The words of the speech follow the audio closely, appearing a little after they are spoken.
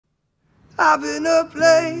I've been up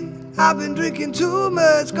late, I've been drinking too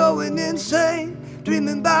much, going insane,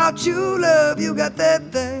 dreaming about you, love. You got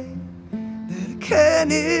that thing that I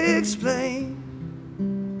can't explain.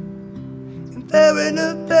 And there ain't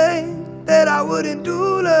a thing that I wouldn't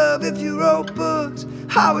do, love. If you wrote books,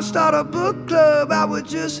 I would start a book club. I would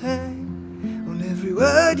just hang on every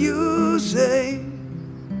word you say.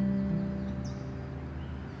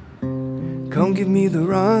 Come give me the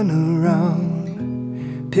runaround,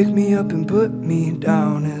 pick me up and put me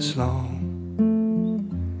down as long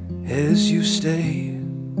as you stay.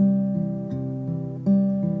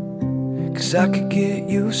 'Cause I could get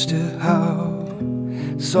used to how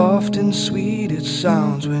soft and sweet it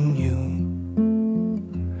sounds when you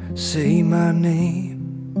say my name.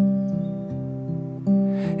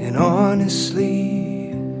 And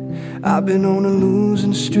honestly, I've been on a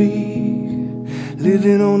losing streak,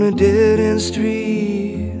 living on a dead-end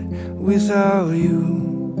street without you.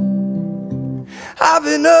 I've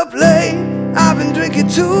been up late, I've been drinking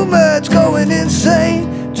too much, going insane,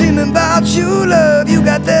 dreaming about you, love. You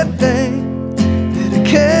got that thing that I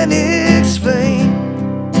can't explain.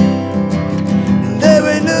 And there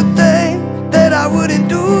ain't a thing that I wouldn't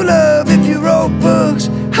do, love. If you wrote books,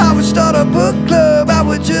 I would start a book club. I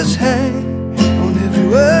would just hang on every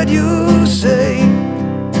word you say.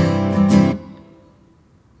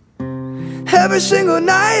 Every single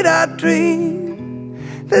night I dream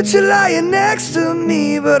that you're lying next to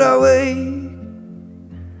me, but I wake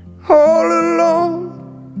all alone.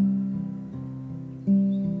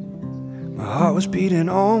 My heart was beating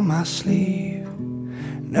on my sleeve,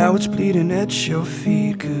 now it's bleeding at your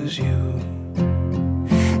feet. 'Cause you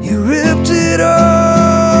ripped it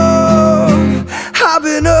off. I've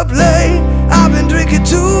been up late, I've been drinking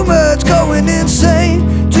too much, going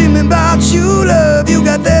insane, dreaming about you, love. You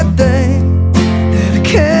got that thing that I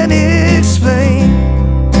can't explain.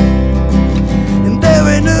 And there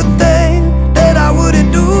ain't a thing that I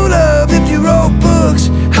wouldn't do, love. If you wrote books,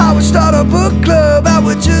 I would start a book club. I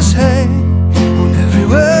would just hang on every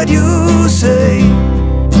word you say.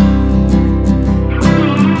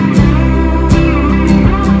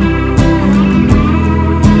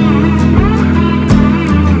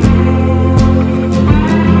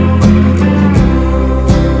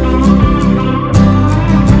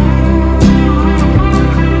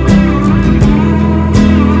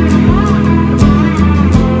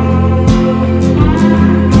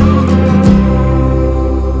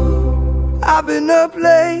 I've been up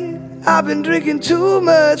late, I've been drinking too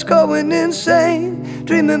much, going insane,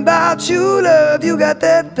 dreaming about you, love. You got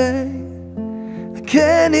that thing I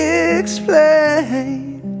can't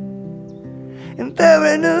explain. And there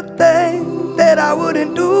ain't a thing that I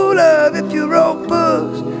wouldn't do, love. If you wrote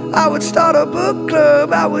books, I would start a book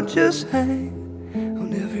club. I would just hang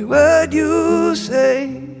on every word you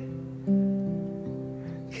say.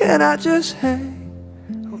 Can I just hang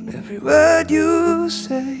on every word you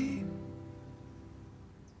say?